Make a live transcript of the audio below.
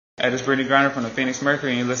Hey, this is Brittney Griner from the Phoenix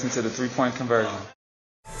Mercury, and you listen to the 3-Point Conversion.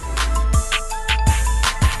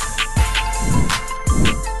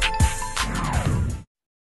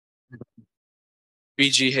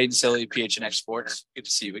 BG Hayden Silly, PHNX Sports. Good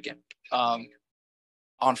to see you again.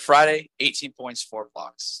 On Friday, 18 points, 4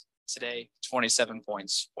 blocks. Today, 27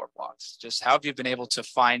 points, 4 blocks. Just how have you been able to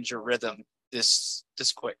find your rhythm this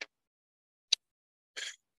quick?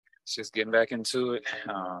 It's just getting back into it.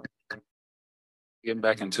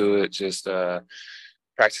 Just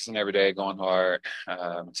practicing every day, going hard.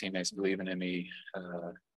 My teammates believing in me,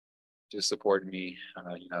 just supporting me.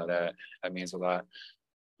 That means a lot.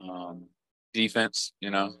 Defense,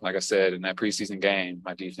 like I said, in that preseason game,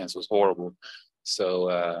 my defense was horrible.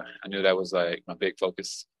 So I knew that was like my big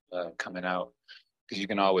focus coming out, because you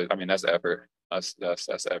can always, that's effort. That's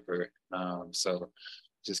effort. So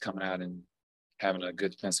just coming out and having a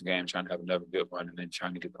good defensive game, trying to have another good one, and then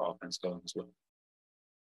trying to get the offense going as well.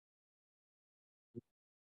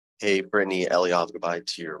 Hey, Brittney, Eliav Goodbye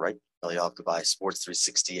to your right. Eliav Goodbye, Sports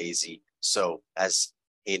 360 AZ. So, as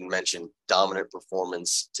Hayden mentioned, dominant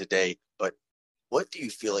performance today. But what do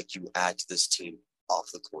you feel like you add to this team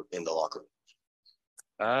off the court in the locker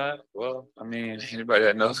room? Anybody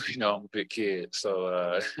that knows me know I'm a big kid.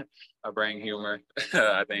 So I bring humor,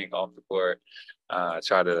 I think, off the court.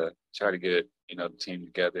 Try to get, the team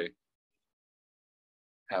together,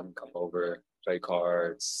 have them come over, play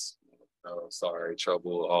cards, sorry,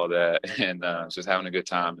 trouble, all that, and just having a good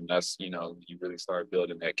time. And that's, you really start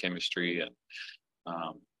building that chemistry and,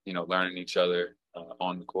 learning each other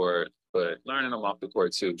on the court, but learning them off the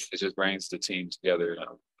court too. It just brings the team together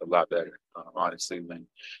a lot better, honestly, when,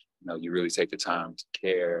 you really take the time to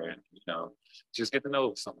care and, just get to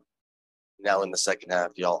know someone. Now in the second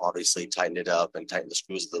half, y'all obviously tightened it up and tightened the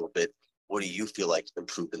screws a little bit. What do you feel like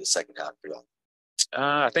improved in the second half for y'all?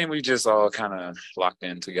 I think we just all kind of locked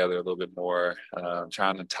in together a little bit more,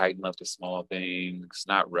 trying to tighten up the small things,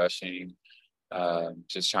 not rushing,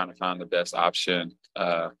 just trying to find the best option.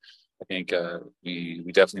 I think we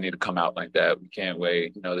definitely need to come out like that. We can't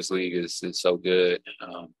wait. This league is so good.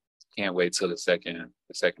 Can't wait till the second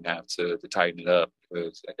half to tighten it up,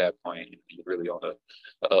 because at that point you're really on an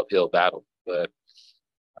uphill battle. But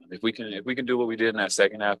if we can do what we did in that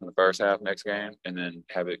second half and the first half next game, and then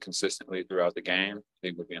have it consistently throughout the game, I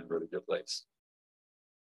think we'll be in a really good place.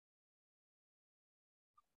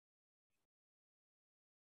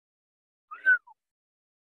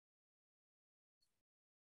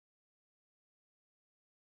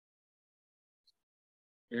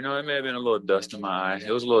 It may have been a little dust in my eye.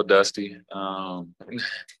 It was a little dusty.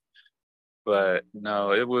 But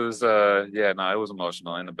no, it was it was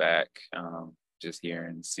emotional in the back. Just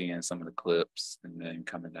seeing some of the clips and then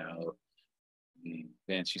coming out.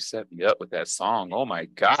 Then she set me up with that song. Oh my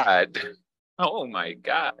God. Oh my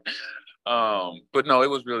God. But no, it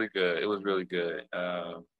was really good. It was really good.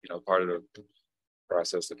 Part of the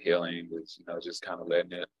process of healing was, just kind of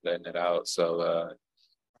letting it out. So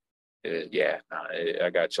I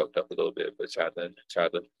got choked up a little bit, but tried to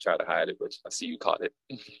hide it, but I see you caught it.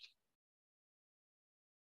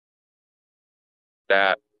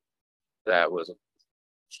 that that was amazing.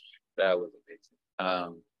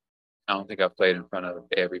 I don't think I've played in front of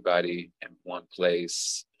everybody in one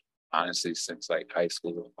place, honestly, since like high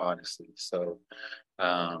school, honestly. So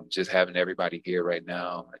just having everybody here right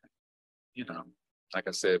now, like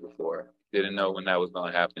I said before, didn't know when that was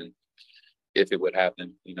going to happen, if it would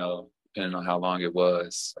happen, depending on how long it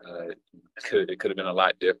was. It could have been a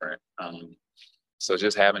lot different. So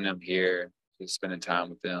just having them here, just spending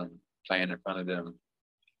time with them, playing in front of them,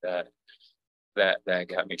 that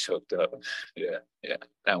got me choked up. Yeah,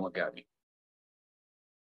 that one got me.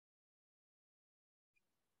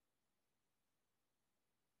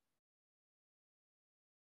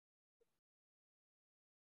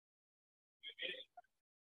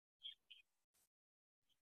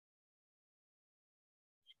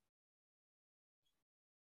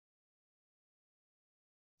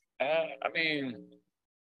 I mean,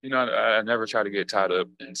 I never try to get tied up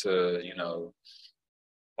into,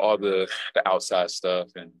 all the outside stuff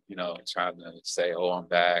and, trying to say, oh, I'm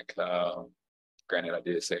back. Granted, I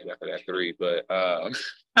did say it after that 3, but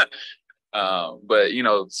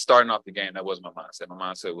starting off the game, that wasn't my mindset. My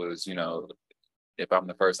mindset was, if I'm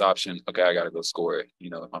the first option, okay, I got to go score it.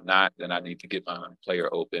 If I'm not, then I need to get my player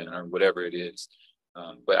open or whatever it is.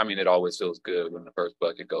 But it always feels good when the first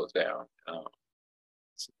bucket goes down.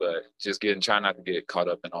 But just trying not to get caught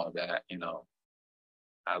up in all that.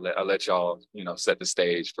 I let y'all, set the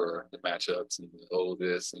stage for the matchups and all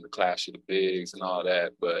this and the clash of the bigs and all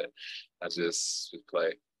that. But I just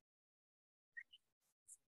play.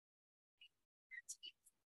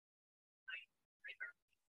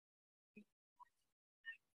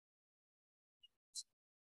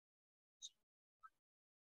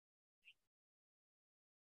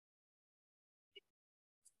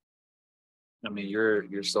 I mean,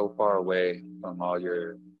 you're so far away from all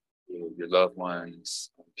your loved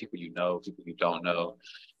ones, people you know, people you don't know,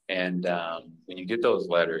 and when you get those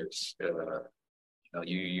letters,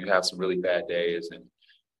 you have some really bad days, and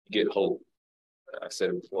you get hope. I said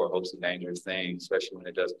it before, hope's a dangerous thing, especially when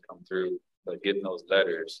it doesn't come through. But getting those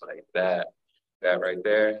letters like that right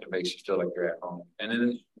there, it makes you feel like you're at home. And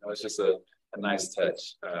then it's just a nice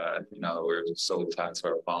touch. We're just so tied to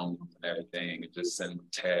our phones and everything, and just send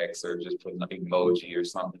text or just put an emoji or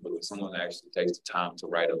something. But when someone actually takes the time to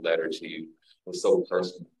write a letter to you, it's so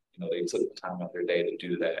personal. They took the time out their day to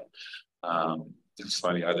do that. It's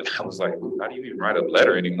funny. I was like, how do you even write a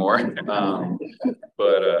letter anymore?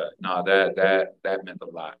 But no, that meant a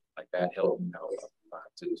lot. Like that helped me out a lot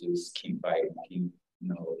to just keep fighting, keep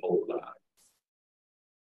hope alive.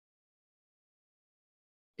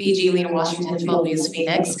 BG, Lena Washington, 12 News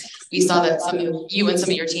Phoenix. We saw that some of you and some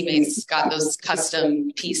of your teammates got those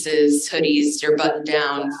custom pieces, hoodies, your button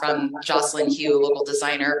down from Jocelyn Hugh, a local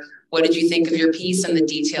designer. What did you think of your piece and the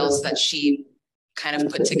details that she kind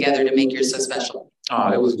of put together to make yours so special?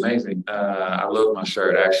 Oh, it was amazing. I love my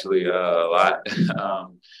shirt actually a lot.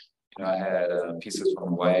 I had pieces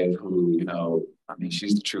from my wife who,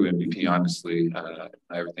 she's the true MVP, honestly,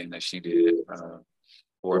 everything that she did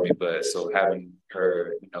for me. But so having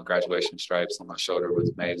her, graduation stripes on my shoulder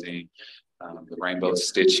was amazing. The rainbow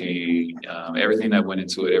stitching, everything that went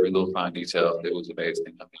into it, every little fine detail, it was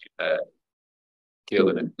amazing.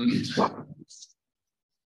 Killing it.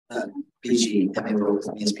 BG, Emmy with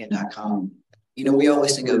ESPN.com. We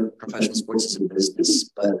always think of professional sports as a business,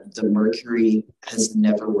 but the Mercury has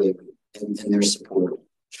never wavered in their support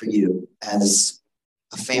for you as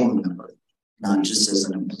a family member, not just as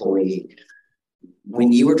an employee.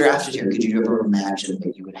 When you were drafted here, could you ever imagine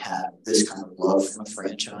that you would have this kind of love from a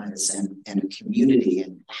franchise and a community,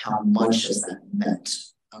 and how much has that meant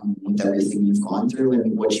with everything you've gone through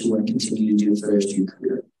and what you want to continue to do for the rest of your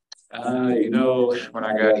career? When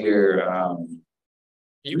I got here,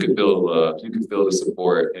 you could feel the love, you could feel the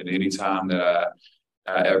support. And any time that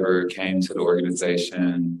I ever came to the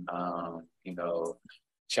organization,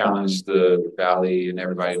 challenged the Valley and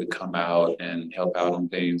everybody to come out and help out on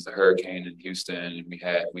things. The hurricane in Houston,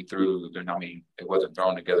 we threw, it wasn't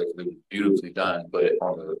thrown together because it was beautifully done, but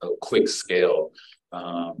on a quick scale.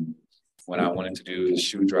 When I wanted to do the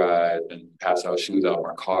shoe drive and pass out shoes out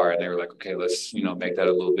my car, and they were like, okay, let's, make that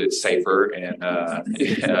a little bit safer and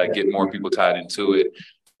get more people tied into it.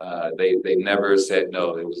 They never said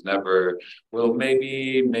no. It was never, well,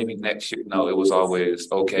 maybe next year. No, it was always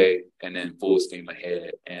okay, and then full steam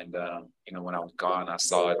ahead. And when I was gone, I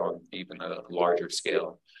saw it on even a larger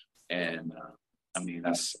scale. And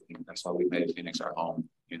that's why we made Phoenix our home.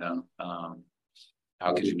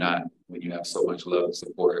 How could you not, when you have so much love and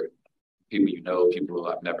support? People people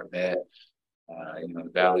I've never met, the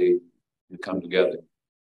Valley, we come together.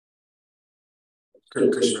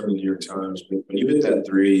 Chris from the New York Times, when you hit that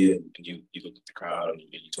three and you looked at the crowd and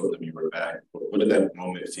you told them you were back, what did that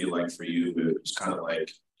moment feel like for you? It was kind of like,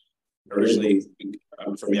 originally,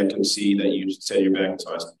 for me, I couldn't see that you said you're back,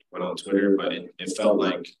 so I went on Twitter, but it felt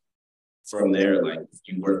like from there, like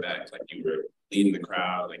you were back, like you were leading the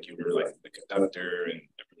crowd, like you were like the conductor and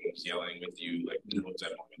everyone was yelling with you. Like, what was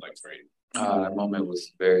that moment like for you? That moment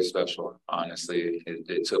was very special, honestly.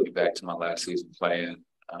 It took me back to my last season playing.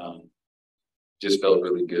 Just felt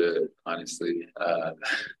really good, honestly. It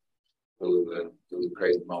was a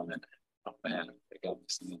crazy moment. Oh, man, I got to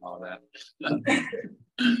see all that.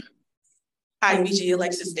 Hi, BG,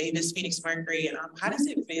 Alexis Davis, Phoenix Mercury. How does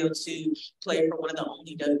it feel to play for one of the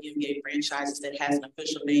only WNBA franchises that has an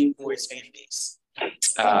official name for its fan base?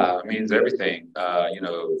 It means everything.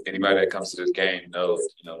 Anybody that comes to this game knows,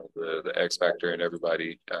 the X Factor and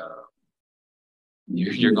everybody.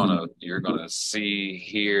 You're gonna see,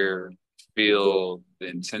 hear, feel the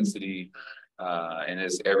intensity, and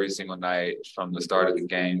it's every single night from the start of the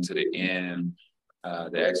game to the end.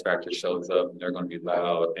 The X Factor shows up, and they're gonna be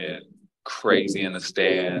loud and crazy in the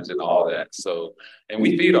stands and all that. So, and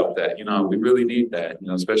we feed off that. We really need that.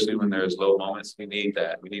 Especially when there's low moments, we need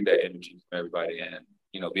that. We need that energy from everybody, and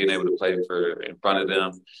being able to play in front of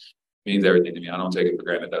them means everything to me. I don't take it for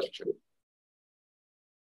granted. That's for sure.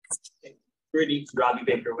 Brittney, Robbie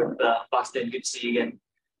Baker with Boston. Good to see you again.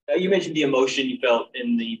 You mentioned the emotion you felt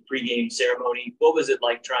in the pregame ceremony. What was it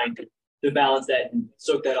like trying to balance that and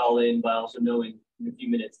soak that all in while also knowing in a few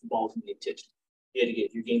minutes the ball's going to get tipped? You had to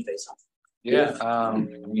get your game face on. Yeah,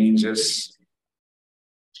 just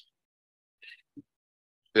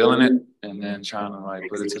feeling it and then trying to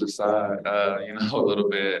put it to the side, a little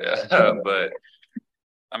bit. But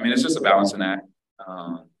it's just a balancing act.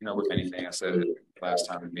 With anything, I said it last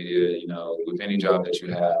time in media, with any job that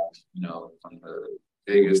you have, from the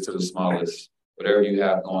biggest to the smallest, whatever you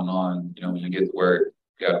have going on, when you get to work,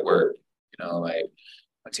 you got to work. Like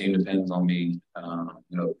my team depends on me.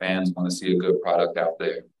 Fans want to see a good product out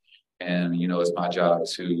there. And, it's my job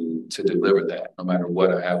to deliver that no matter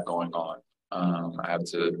what I have going on. I have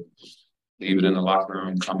to leave it in the locker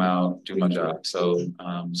room, come out, do my job. So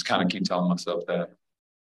just kind of keep telling myself that.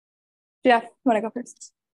 Jeff, you want to go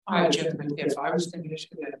first? Hi, Jeff. If I was going to ask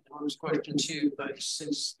you that Tom's question too, but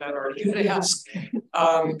since that already got asked,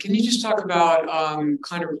 can you just talk about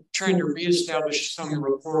kind of trying to reestablish some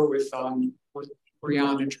rapport with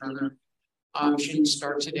Brianna Turner? She didn't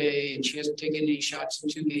start today, and she hasn't taken any shots in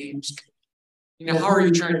 2 games. How are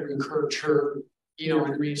you trying to encourage her,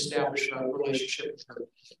 and reestablish a relationship with her?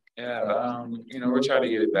 Yeah, we're trying to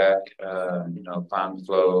get it back, find the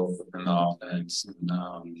flow within the offense, and,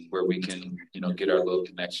 where we can, get our little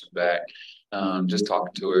connection back. Just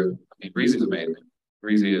talking to her. Breezy's amazing.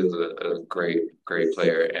 Breezy is a great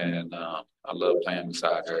player, and I love playing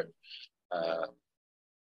beside her.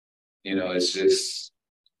 It's just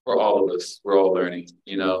for all of us, we're all learning.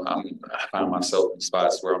 I find myself in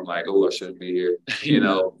spots where I'm like, oh, I shouldn't be here.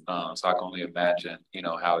 So I can only imagine,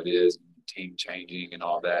 how it is. Team changing and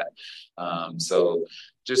all that. So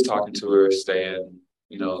just talking to her, staying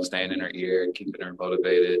in her ear, keeping her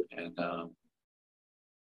motivated, and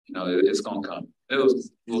it's gonna come.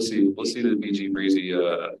 We'll see the BG Breezy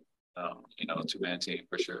 2-man team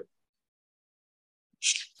for sure.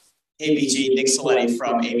 Hey BG, Nick Saletti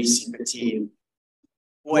from ABC 15.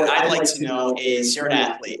 What I'd like to know is you're an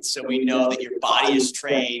athlete, so we know that your body is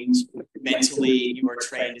trained, mentally you are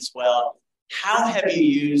trained as well. How have you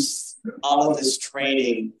used all of this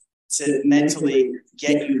training to mentally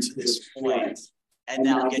get you to this point and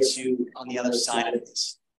now get you on the other side of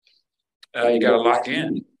this? You got to lock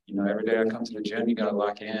in. Every day I come to the gym, you got to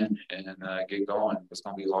lock in and get going. It's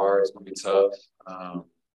going to be hard. It's going to be tough.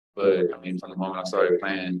 But, from the moment I started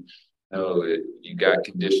playing, you got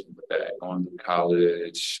conditioned with that, going to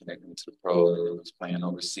college, making it to the pros, playing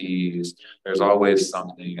overseas. There's always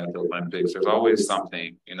something at the Olympics. There's always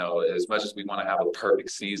something, as much as we want to have a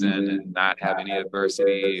perfect season and not have any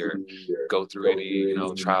adversity or go through any,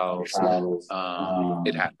 trials,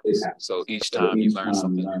 it happens. So each time you learn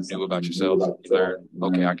something new about yourself, you learn,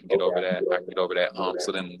 okay, I can get over that. I can get over that hump.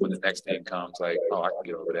 So then when the next thing comes, like, oh, I can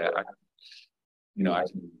get over that. I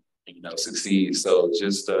can succeed. So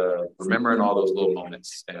just remembering all those little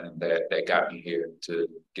moments and that got me here to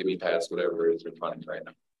get me past whatever is in front of me right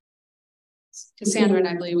now. Cassandra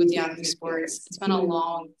Negley with Yahoo Sports. It's been a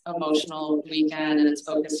long, emotional weekend, and it's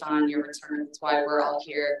focused on your return. That's why we're all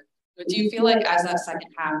here. But do you feel like as that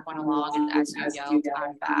second half went along and as you yelled,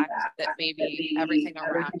 I'm back, that maybe everything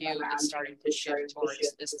around you is starting to shift towards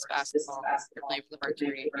this is basketball, you're playing for the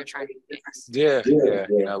Mercury, you're trying to fix?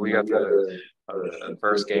 Yeah. We got the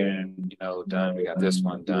first game, done. We got this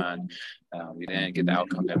one done. We didn't get the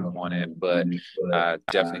outcome that we wanted, but I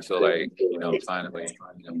definitely feel like, finally,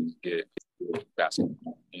 we get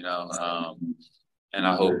basketball, and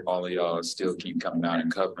I hope all of y'all still keep coming out and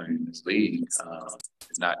covering this league.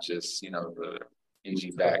 Not just, the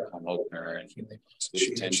EG back home opener and the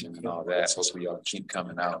attention and all that. Hopefully y'all keep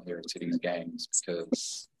coming out here to these games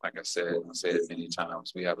because, like I said it many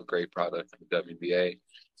times, we have a great product in the WNBA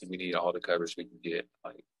and we need all the coverage we can get.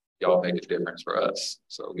 Like, y'all make a difference for us.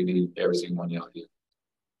 So we need every single one of y'all here.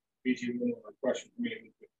 BG, one more question for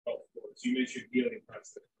me. You mentioned healing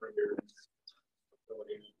process earlier. I'm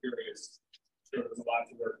curious. There was a lot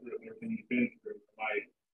to work with and everything you've been through.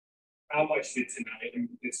 How much did tonight, and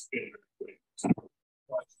it's been quick,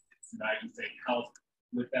 tonight you think helped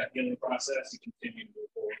with that healing process and continue to move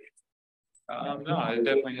forward? No, it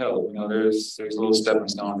definitely helped. There's a little stepping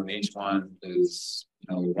stone, and each one is,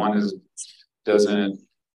 doesn't, it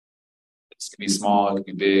can be small, it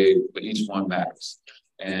can be big, but each one matters.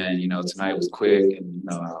 And, tonight was quick, and,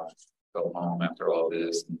 I go home after all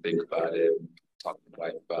this and think about it, and talk to my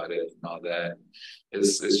wife about it and all that.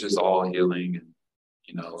 It's just all healing and,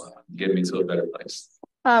 get me to a better place.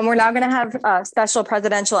 We're now going to have a special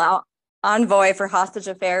presidential envoy for hostage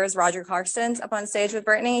affairs, Roger Carstens, up on stage with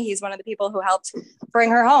Brittney. He's one of the people who helped bring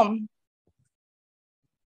her home.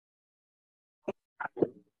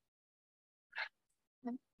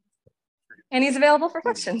 And he's available for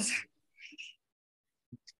questions.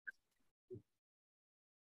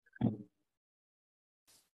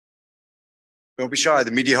 Don't be shy.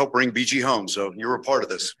 The media helped bring BG home, so you were a part of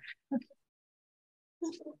this.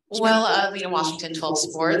 Well, Lena Washington, 12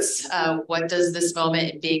 Sports. What does this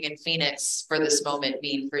moment being in Phoenix for this moment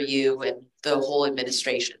mean for you and the whole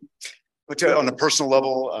administration? But on a personal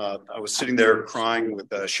level, I was sitting there crying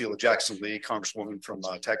with Sheila Jackson Lee, Congresswoman from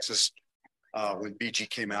Texas, when BG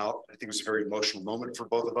came out. I think it was a very emotional moment for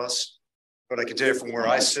both of us. But I can tell you from where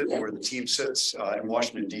I sit and where the team sits in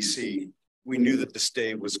Washington, D.C., we knew that this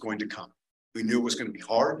day was going to come. We knew it was going to be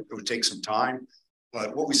hard. It would take some time.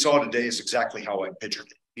 But what we saw today is exactly how I pictured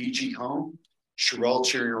it. BG home, Sherelle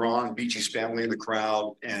cheering her on, BG's family in the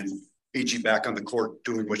crowd, and BG back on the court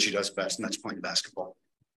doing what she does best, and that's playing basketball.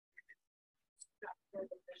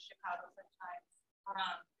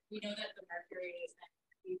 We know that the Mercury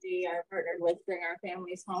and BG are partnered with Bring Our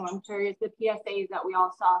Families Home. I'm curious, the PSAs that we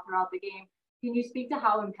all saw throughout the game, can you speak to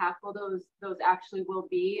how impactful those actually will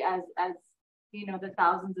be as you know, the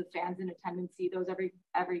thousands of fans in attendance see those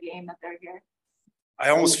every game that they're here? I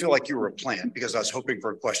almost feel like you were a plant because I was hoping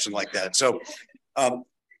for a question like that. So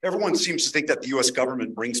everyone seems to think that the U.S.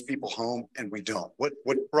 government brings people home, and we don't. What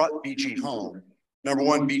brought BG home? Number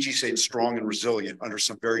one, BG stayed strong and resilient under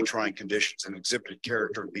some very trying conditions and exhibited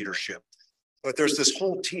character and leadership. But there's this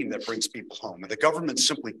whole team that brings people home. And the government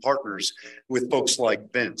simply partners with folks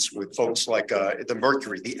like Vince, with folks like the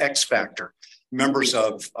Mercury, the X Factor, members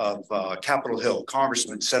of Capitol Hill,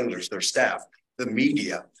 congressmen, senators, their staff, the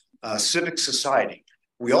media, civic society.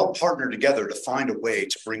 We all partner together to find a way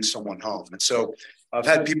to bring someone home. And so I've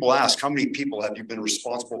had people ask, how many people have you been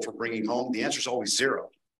responsible for bringing home? The answer is always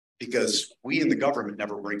zero, because we in the government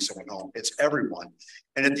never bring someone home. It's everyone.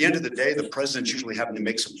 And at the end of the day, the president's usually having to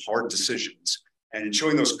make some hard decisions. And in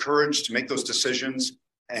showing those courage to make those decisions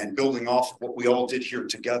and building off what we all did here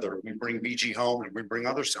together, we bring BG home and we bring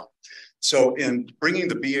others home. So in bringing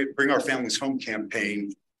the Bring Our Families Home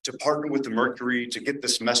campaign to partner with the Mercury to get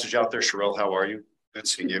this message out there, Sherelle, how are you? Good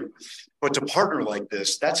seeing you. But to partner like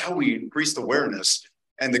this, that's how we increase the awareness.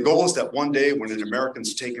 And the goal is that one day when an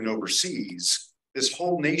American's taken overseas, this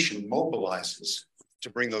whole nation mobilizes to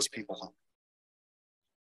bring those people home.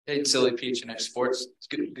 Hey, Silly PHNX Sports. It's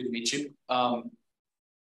good to meet you.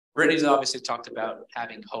 Brittney's obviously talked about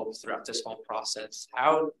having hope throughout this whole process.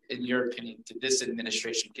 How, in your opinion, did this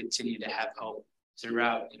administration continue to have hope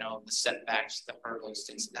throughout, you know, the setbacks, the hurdles,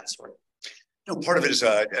 things of that sort? You know, part of it is,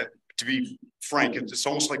 to be frank, it's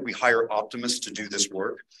almost like we hire optimists to do this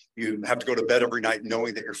work. You have to go to bed every night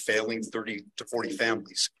knowing that you're failing 30 to 40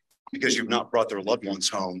 families because you've not brought their loved ones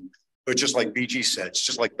home. But just like BG said, it's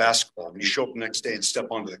just like basketball. When you show up the next day and step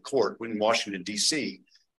onto the court in Washington, D.C.,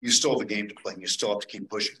 you still have a game to play and you still have to keep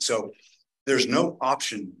pushing. So there's no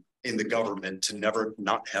option in the government to never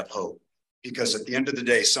not have hope, because at the end of the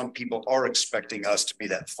day, some people are expecting us to be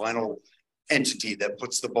that final entity that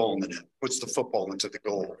puts the ball in the net, puts the football into the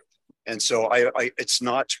goal. And so it's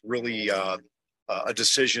not really a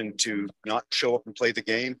decision to not show up and play the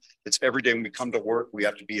game. It's every day when we come to work, we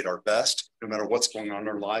have to be at our best, no matter what's going on in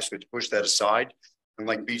our lives. We have to push that aside. And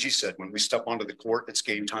like BG said, when we step onto the court, it's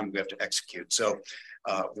game time. We have to execute. So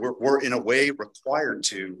we're in a way required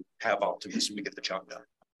to have optimism to get the job done.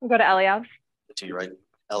 We'll go to Eliab. To you, right?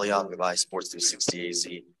 Eliab Gabai, Sports 360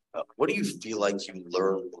 AZ. What do you feel like you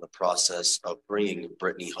learned in the process of bringing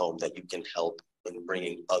Brittney home that you can help in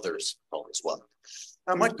bringing others home as well?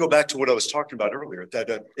 I might go back to what I was talking about earlier,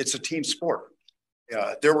 that it's a team sport.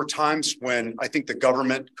 There were times when I think the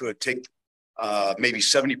government could take maybe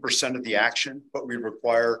 70% of the action, but we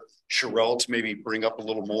require Sherelle to maybe bring up a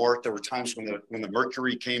little more. There were times when the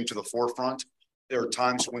Mercury came to the forefront. There are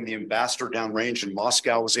times when the ambassador downrange in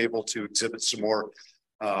Moscow was able to exhibit some more,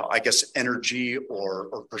 I guess, energy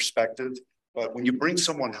or perspective. But when you bring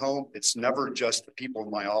someone home, it's never just the people in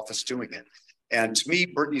my office doing it. And to me,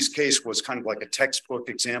 Brittney's case was kind of like a textbook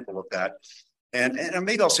example of that. And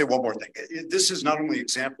maybe I'll say one more thing. This is not only an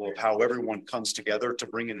example of how everyone comes together to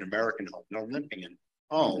bring an American home, an Olympian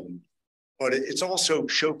home, but it also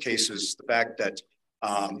showcases the fact that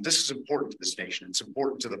this is important to this nation. It's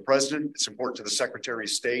important to the president. It's important to the Secretary of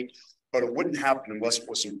State, but it wouldn't happen unless it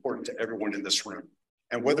was important to everyone in this room.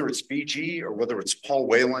 And whether it's BG or whether it's Paul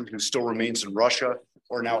Whelan, who still remains in Russia,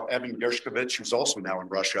 or now Evan Gershkovich, who's also now in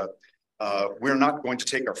Russia, we're not going to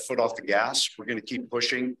take our foot off the gas. We're going to keep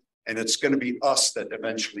pushing, and it's going to be us that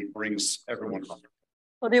eventually brings everyone home.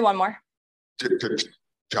 We'll do one more.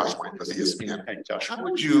 Josh White with ESPN. Hey, Josh. How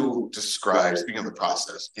would you describe, speaking of the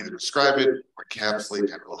process, either describe it or encapsulate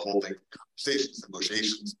kind of the whole thing, conversations,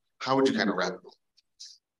 negotiations? How would you kind of wrap it up?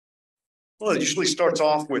 Well, it usually starts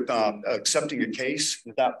off with accepting a case.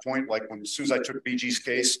 At that point, like as soon as I took BG's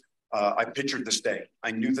case, I pictured this day.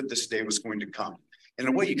 I knew that this day was going to come. In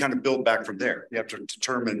a way, you kind of build back from there. You have to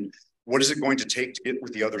determine what is it going to take to get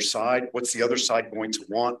with the other side? What's the other side going to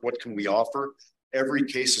want? What can we offer? Every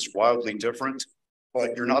case is wildly different,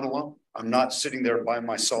 but you're not alone. I'm not sitting there by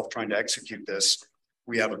myself trying to execute this.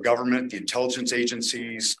 We have a government, the intelligence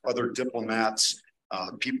agencies, other diplomats,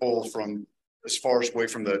 people from as far away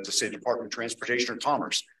from the say Department of Transportation or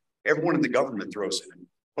Commerce. Everyone in the government throws it in,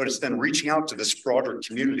 but it's then reaching out to this broader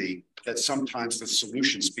community that sometimes the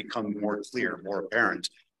solutions become more clear, more apparent.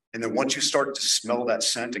 And then once you start to smell that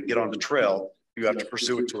scent and get on the trail, you have to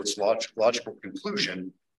pursue it to its logical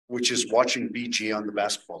conclusion, which is watching BG on the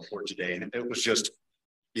basketball court today. And it was just,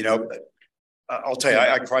 you know, I'll tell you,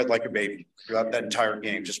 I cried like a baby throughout that entire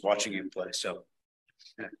game, just watching him play. So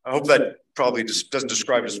yeah, I hope that probably just doesn't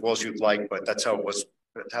describe it as well as you'd like, but that's how it was.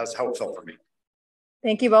 That's how it felt for me.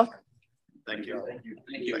 Thank you both. Thank you. Thank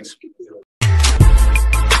you. Thanks.